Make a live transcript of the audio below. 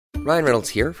Ryan Reynolds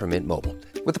here from Mint Mobile.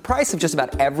 With the price of just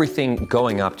about everything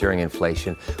going up during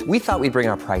inflation, we thought we'd bring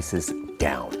our prices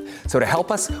down. So to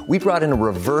help us, we brought in a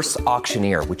reverse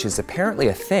auctioneer, which is apparently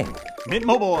a thing. Mint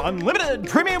Mobile Unlimited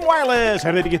Premium Wireless.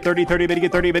 How to get 30, 30, bit to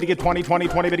get 30, bit to get 20, 20,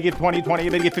 20, bit to get 20, 20,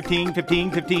 bit to get 15,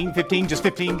 15, 15, 15, just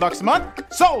 $15 a month?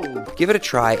 Sold! Give it a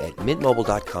try at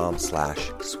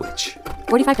mintmobile.com/switch.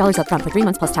 $45 up front for 3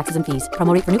 months plus taxes and fees.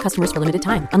 Promo rate for new customers for limited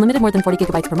time. Unlimited more than 40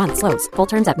 gigabytes per month. Slows full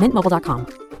terms at mintmobile.com.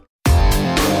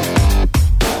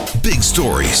 Big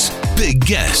stories, big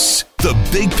guests, the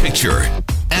big picture.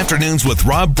 Afternoons with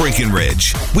Rob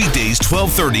Breckenridge. Weekdays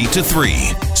 12:30 to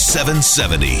 3,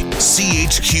 770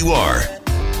 CHQR.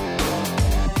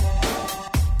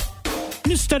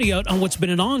 New study out on what's been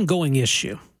an ongoing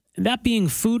issue, and that being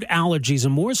food allergies,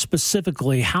 and more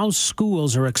specifically, how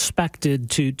schools are expected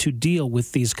to deal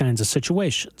with these kinds of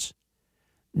situations.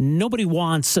 Nobody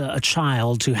wants a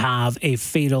child to have a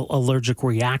fatal allergic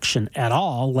reaction at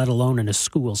all, let alone in a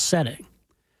school setting.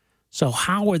 So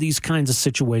how are these kinds of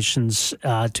situations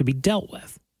to be dealt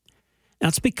with? Now,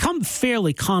 it's become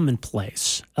fairly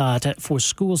commonplace for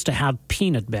schools to have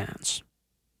peanut bans.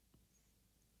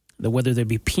 Whether there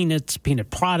be peanuts,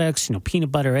 peanut products,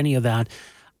 peanut butter, any of that,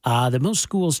 that most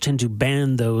schools tend to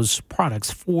ban those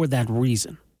products for that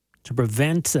reason, to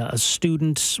prevent a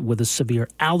student with a severe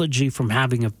allergy from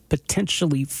having a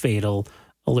potentially fatal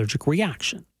allergic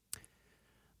reaction.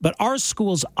 But are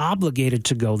schools obligated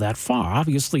to go that far?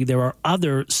 Obviously, there are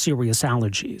other serious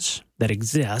allergies that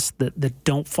exist that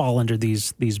don't fall under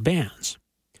these bans.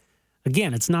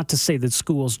 Again, it's not to say that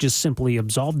schools just simply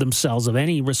absolve themselves of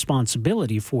any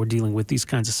responsibility for dealing with these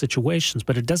kinds of situations,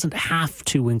 but it doesn't have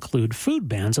to include food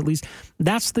bans. At least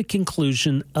that's the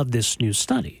conclusion of this new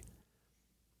study.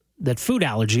 That food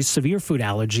allergies, severe food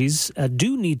allergies,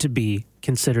 do need to be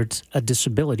considered a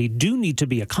disability, do need to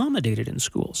be accommodated in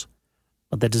schools.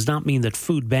 But that does not mean that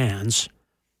food bans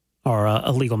are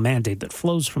a legal mandate that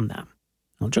flows from them.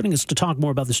 Now, joining us to talk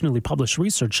more about this newly published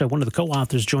research, one of the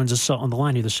co-authors joins us on the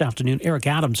line here this afternoon, Eric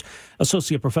Adams,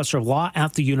 Associate Professor of Law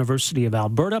at the University of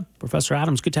Alberta. Professor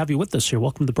Adams, good to have you with us here.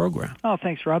 Welcome to the program. Oh,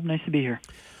 thanks, Rob. Nice to be here.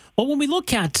 Well, when we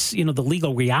look at, the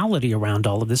legal reality around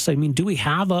all of this, do we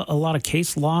have a lot of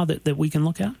case law that we can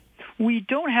look at? We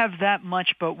don't have that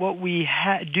much, but what we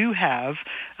do have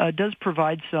does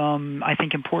provide some, I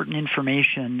think, important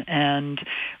information. And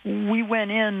we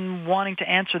went in wanting to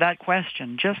answer that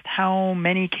question, just how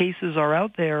many cases are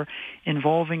out there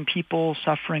involving people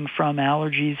suffering from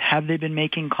allergies? Have they been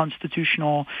making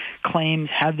constitutional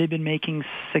claims? Have they been making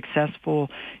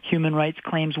successful human rights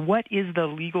claims? What is the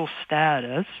legal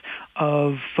status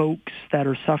of folks that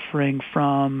are suffering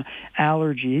from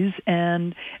allergies?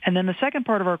 And then the second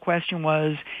part of our question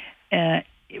was,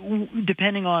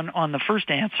 depending on the first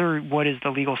answer, what is the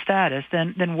legal status,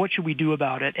 then what should we do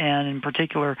about it? And in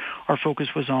particular, our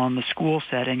focus was on the school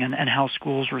setting and how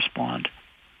schools respond.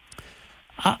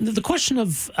 The question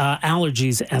of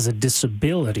allergies as a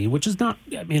disability, which is not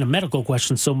a medical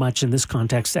question so much in this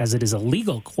context as it is a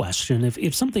legal question.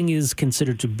 If something is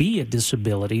considered to be a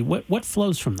disability, what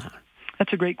flows from that?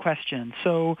 That's a great question.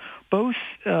 So both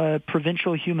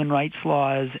provincial human rights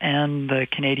laws and the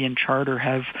Canadian Charter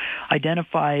have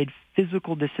identified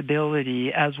physical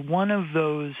disability as one of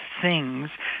those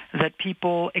things that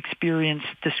people experience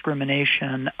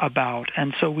discrimination about.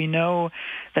 And so we know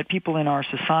that people in our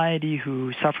society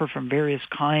who suffer from various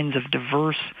kinds of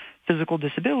diverse physical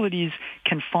disabilities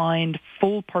can find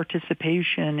full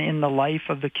participation in the life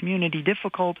of the community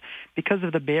difficult because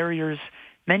of the barriers,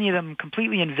 many of them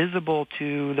completely invisible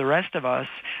to the rest of us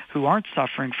who aren't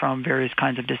suffering from various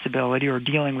kinds of disability or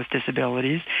dealing with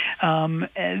disabilities,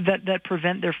 that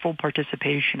prevent their full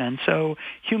participation. And so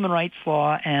human rights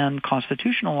law and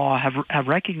constitutional law have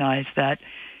recognized that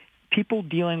people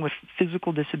dealing with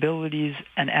physical disabilities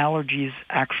and allergies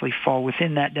actually fall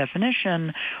within that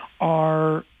definition,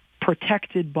 are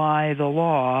protected by the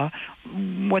law.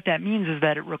 What that means is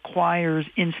that it requires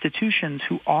institutions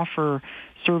who offer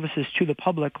services to the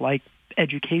public, like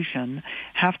education,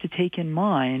 have to take in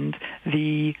mind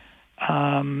they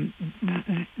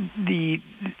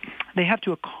have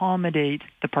to accommodate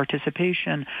the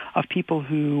participation of people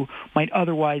who might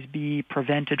otherwise be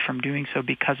prevented from doing so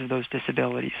because of those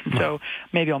disabilities. And so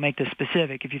maybe I'll make this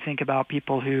specific. If you think about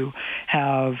people who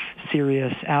have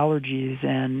serious allergies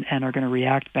and are going to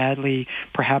react badly,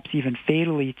 perhaps even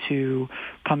fatally, to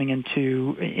coming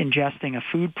into ingesting a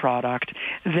food product,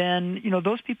 then,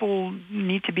 those people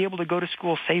need to be able to go to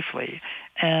school safely.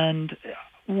 And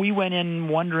we went in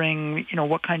wondering,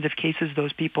 what kinds of cases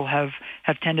those people have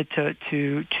tended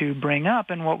to bring up.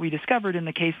 And what we discovered in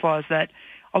the case law is that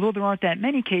although there aren't that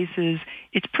many cases,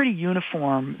 it's pretty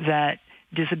uniform that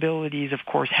disabilities, of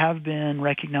course, have been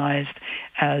recognized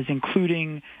as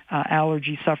including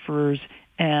allergy sufferers,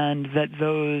 and that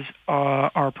those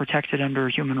are protected under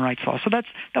human rights law. So that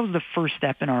was the first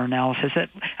step in our analysis that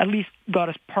at least got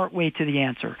us partway to the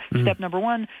answer. Mm-hmm. Step number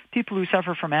one, people who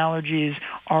suffer from allergies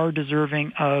are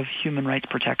deserving of human rights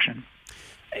protection.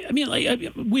 I mean,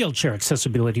 wheelchair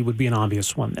accessibility would be an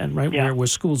obvious one then, right? Yeah. Where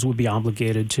schools would be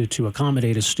obligated to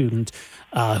accommodate a student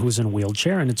who's in a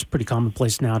wheelchair, and it's pretty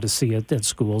commonplace now to see it at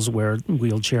schools where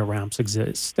wheelchair ramps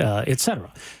exist, et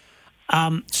cetera.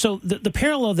 So the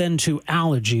parallel then to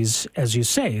allergies, as you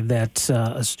say, that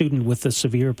a student with a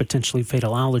severe, potentially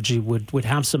fatal allergy would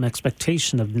have some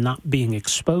expectation of not being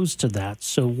exposed to that.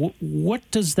 So what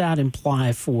does that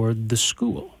imply for the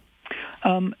school?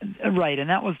 Right,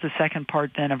 and that was the second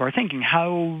part then of our thinking.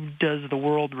 How does the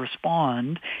world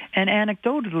respond? And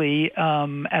anecdotally,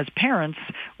 as parents,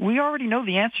 we already know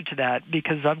the answer to that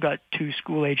because I've got 2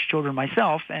 school-age children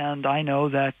myself, and I know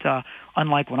that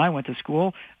unlike when I went to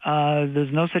school,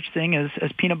 there's no such thing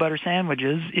as peanut butter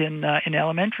sandwiches in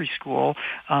elementary school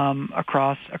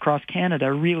across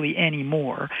Canada really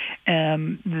anymore.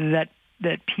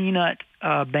 That peanut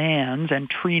bans and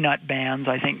tree nut bans,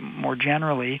 I think more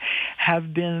generally,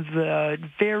 have been the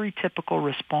very typical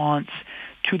response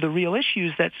to the real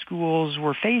issues that schools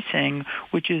were facing,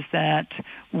 which is that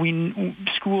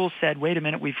schools said, wait a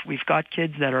minute, we've got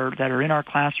kids that are in our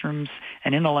classrooms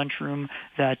and in the lunchroom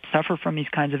that suffer from these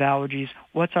kinds of allergies.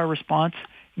 What's our response?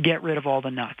 Get rid of all the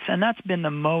nuts. And that's been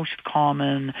the most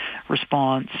common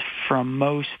response from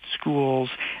most schools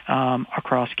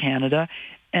across Canada.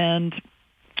 And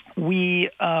we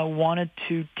wanted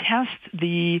to test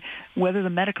whether the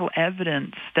medical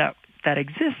evidence that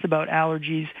exists about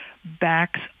allergies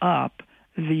backs up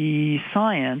the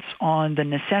science on the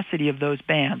necessity of those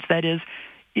bans. That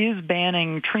is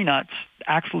banning tree nuts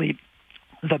actually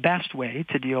the best way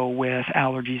to deal with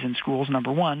allergies in schools,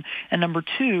 number one. And number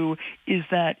two, is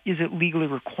it legally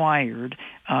required,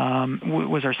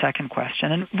 was our second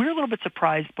question. And we're a little bit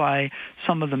surprised by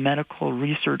some of the medical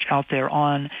research out there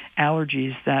on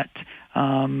allergies that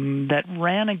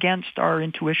ran against our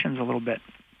intuitions a little bit.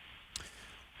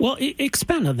 Well,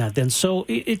 expand on that then. So,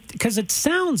 because it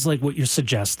sounds like what you're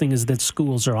suggesting is that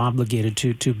schools are obligated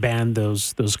to ban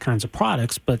those kinds of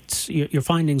products, but your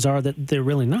findings are that they're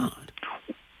really not.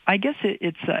 I guess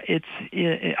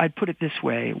I'd put it this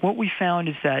way. What we found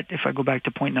is that, if I go back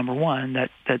to point number one,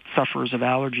 that sufferers of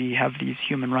allergy have these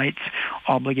human rights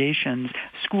obligations,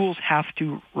 schools have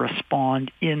to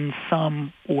respond in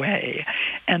some way.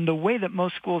 And the way that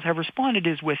most schools have responded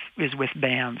is with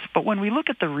bans. But when we look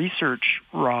at the research,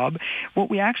 Rob, what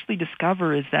we actually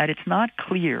discover is that it's not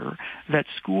clear that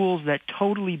schools that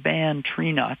totally ban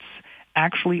tree nuts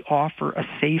actually offer a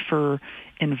safer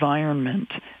environment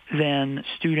than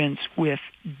students with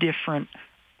different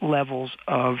levels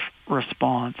of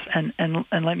response. And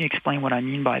let me explain what I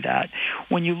mean by that.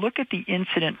 When you look at the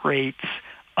incident rates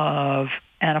of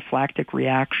anaphylactic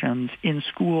reactions in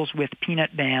schools with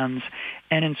peanut bans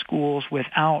and in schools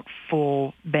without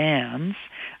full bans,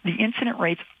 the incident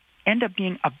rates end up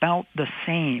being about the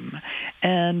same.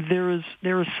 And there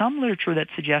is some literature that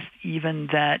suggests even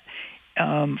that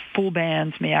full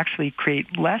bans may actually create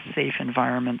less safe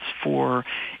environments for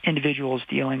individuals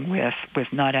dealing with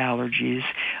nut allergies.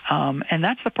 And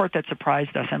that's the part that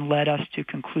surprised us and led us to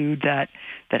conclude that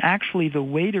actually the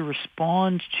way to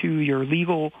respond to your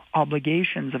legal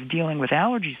obligations of dealing with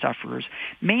allergy sufferers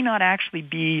may not actually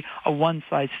be a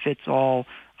one-size-fits-all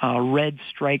red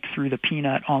strike through the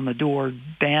peanut on the door,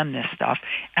 ban this stuff.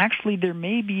 Actually, there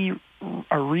may be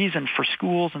a reason for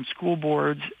schools and school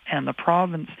boards and the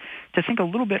province to think a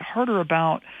little bit harder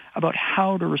about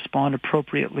how to respond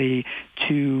appropriately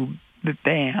to the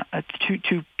ban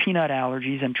to peanut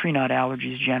allergies and tree nut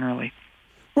allergies generally.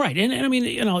 Right, and I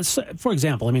mean, for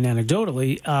example, I mean,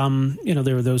 anecdotally,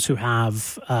 there are those who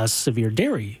have severe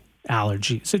dairy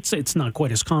allergies. It's not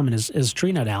quite as common as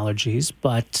tree nut allergies,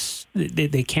 but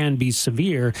they can be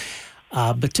severe.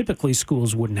 But typically,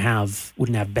 schools wouldn't have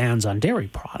bans on dairy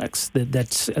products.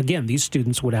 That's again, these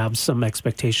students would have some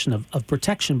expectation of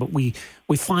protection, but we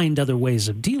find other ways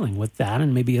of dealing with that,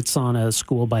 and maybe it's on a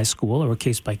school by school or a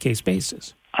case by case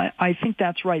basis. I think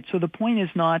that's right. So the point is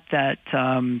not that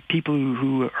people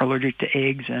who are allergic to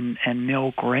eggs and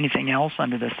milk or anything else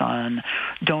under the sun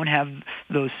don't have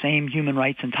those same human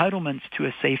rights entitlements to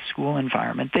a safe school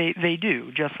environment. They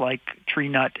do, just like tree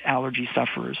nut allergy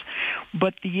sufferers.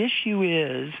 But the issue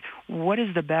is, what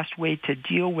is the best way to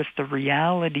deal with the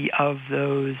reality of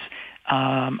those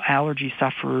allergy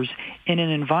sufferers in an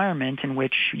environment in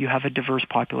which you have a diverse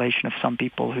population of some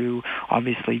people who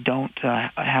obviously don't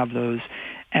have those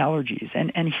allergies.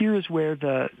 And here is where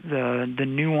the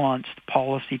nuanced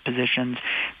policy positions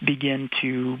begin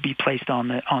to be placed on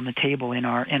the table in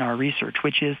our research,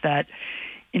 which is that,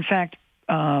 in fact,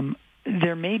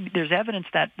 there's evidence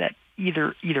that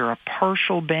either a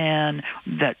partial ban,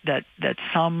 that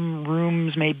some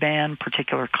rooms may ban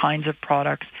particular kinds of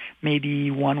products, may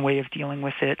be one way of dealing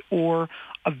with it, or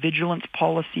a vigilance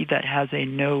policy that has a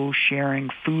no sharing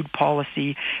food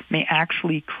policy may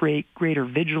actually create greater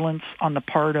vigilance on the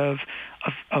part of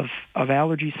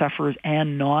allergy sufferers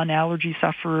and non-allergy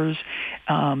sufferers,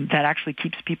 that actually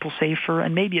keeps people safer,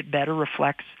 and maybe it better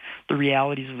reflects the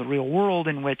realities of the real world,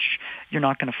 in which you're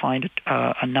not going to find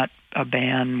a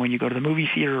ban when you go to the movie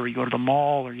theater, or you go to the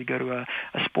mall, or you go to a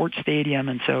sports stadium.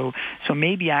 And so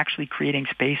maybe actually creating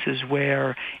spaces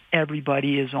where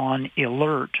everybody is on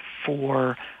alert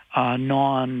for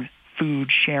non-food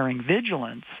sharing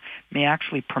vigilance may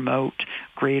actually promote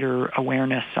greater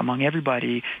awareness among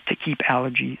everybody to keep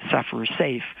allergy sufferers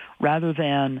safe, rather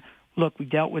than, look, we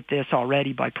dealt with this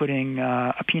already by putting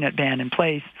a peanut ban in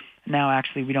place. Now,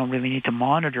 actually, we don't really need to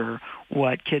monitor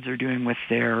what kids are doing with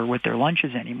their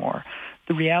lunches anymore.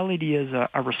 The reality is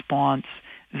a response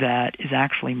that is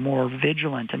actually more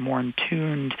vigilant and more in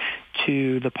tuned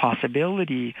to the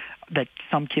possibility that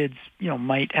some kids,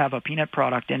 might have a peanut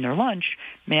product in their lunch,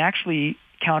 may actually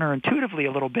counterintuitively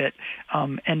a little bit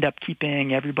end up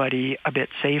keeping everybody a bit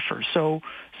safer. So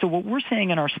what we're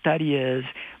saying in our study is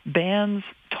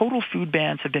total food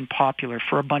bans have been popular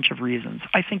for a bunch of reasons.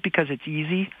 I think because it's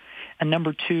easy. And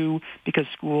number two, because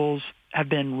schools have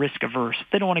been risk averse.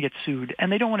 They don't want to get sued,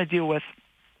 and they don't want to deal with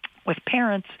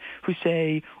parents who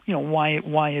say,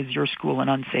 why is your school an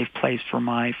unsafe place for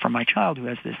my child who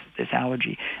has this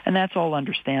allergy? And that's all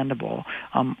understandable.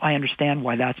 I understand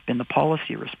why that's been the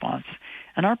policy response.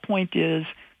 And our point is,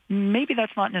 maybe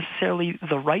that's not necessarily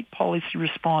the right policy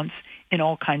response in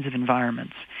all kinds of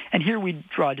environments. And here we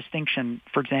draw a distinction,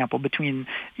 for example, between,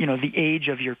 the age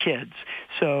of your kids.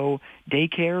 So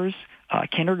daycares,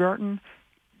 kindergarten,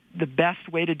 the best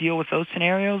way to deal with those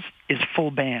scenarios is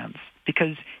full bans,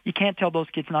 because you can't tell those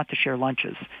kids not to share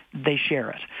lunches. They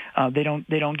share it. They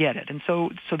don't get it. And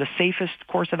so the safest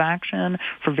course of action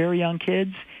for very young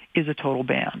kids is a total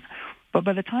ban. But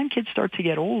by the time kids start to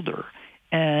get older,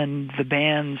 and the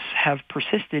bans have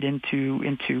persisted into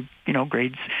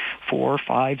grades 4,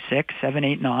 5, 6, 7,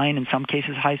 8, 9, in some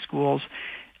cases high schools,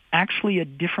 actually a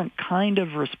different kind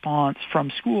of response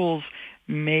from schools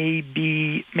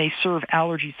may serve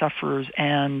allergy sufferers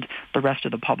and the rest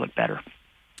of the public better.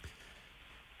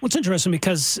 What's interesting,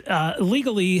 because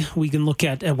legally we can look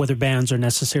at whether bans are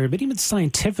necessary, but even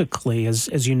scientifically,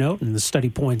 as you note, and the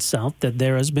study points out that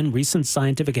there has been recent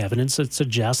scientific evidence that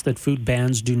suggests that food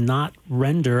bans do not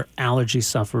render allergy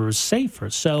sufferers safer.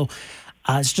 So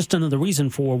it's just another reason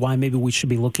for why maybe we should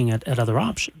be looking at other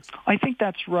options. I think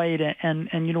that's right.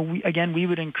 And we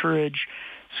would encourage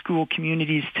school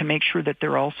communities to make sure that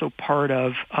they're also part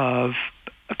of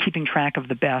keeping track of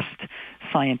the best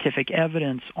scientific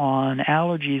evidence on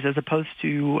allergies, as opposed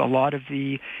to a lot of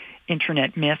the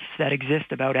internet myths that exist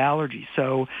about allergies.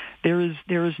 So there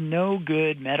is no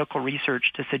good medical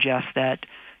research to suggest that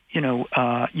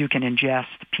you can ingest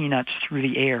peanuts through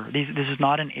the air. This is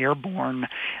not an airborne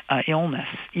illness,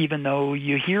 even though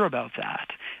you hear about that.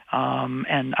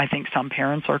 And I think some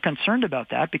parents are concerned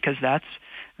about that, because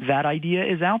that idea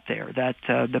is out there, that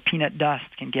the peanut dust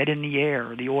can get in the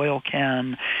air, the oil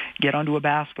can get onto a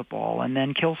basketball and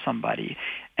then kill somebody.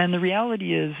 And the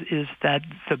reality is that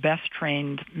the best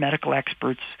trained medical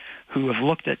experts who have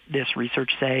looked at this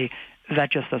research say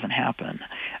that just doesn't happen.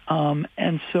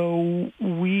 And so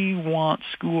we want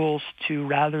schools to,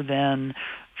 rather than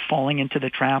falling into the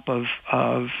trap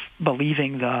of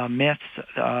believing the myths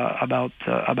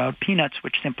about peanuts,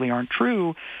 which simply aren't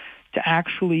true, to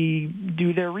actually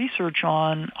do their research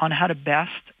on how to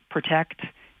best protect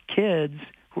kids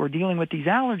who are dealing with these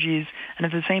allergies, and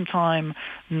at the same time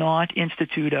not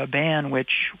institute a ban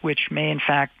which may in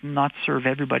fact not serve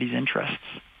everybody's interests.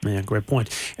 Yeah, great point.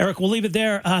 Eric, we'll leave it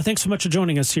there. Thanks so much for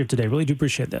joining us here today. Really do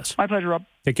appreciate this. My pleasure, Rob.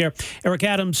 Take care. Eric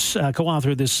Adams,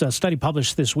 co-author of this study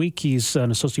published this week. He's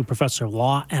an associate professor of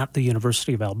law at the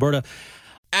University of Alberta.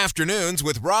 Afternoons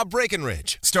with Rob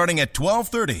Breckenridge, starting at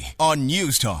 12:30 on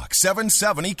News Talk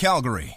 770 Calgary.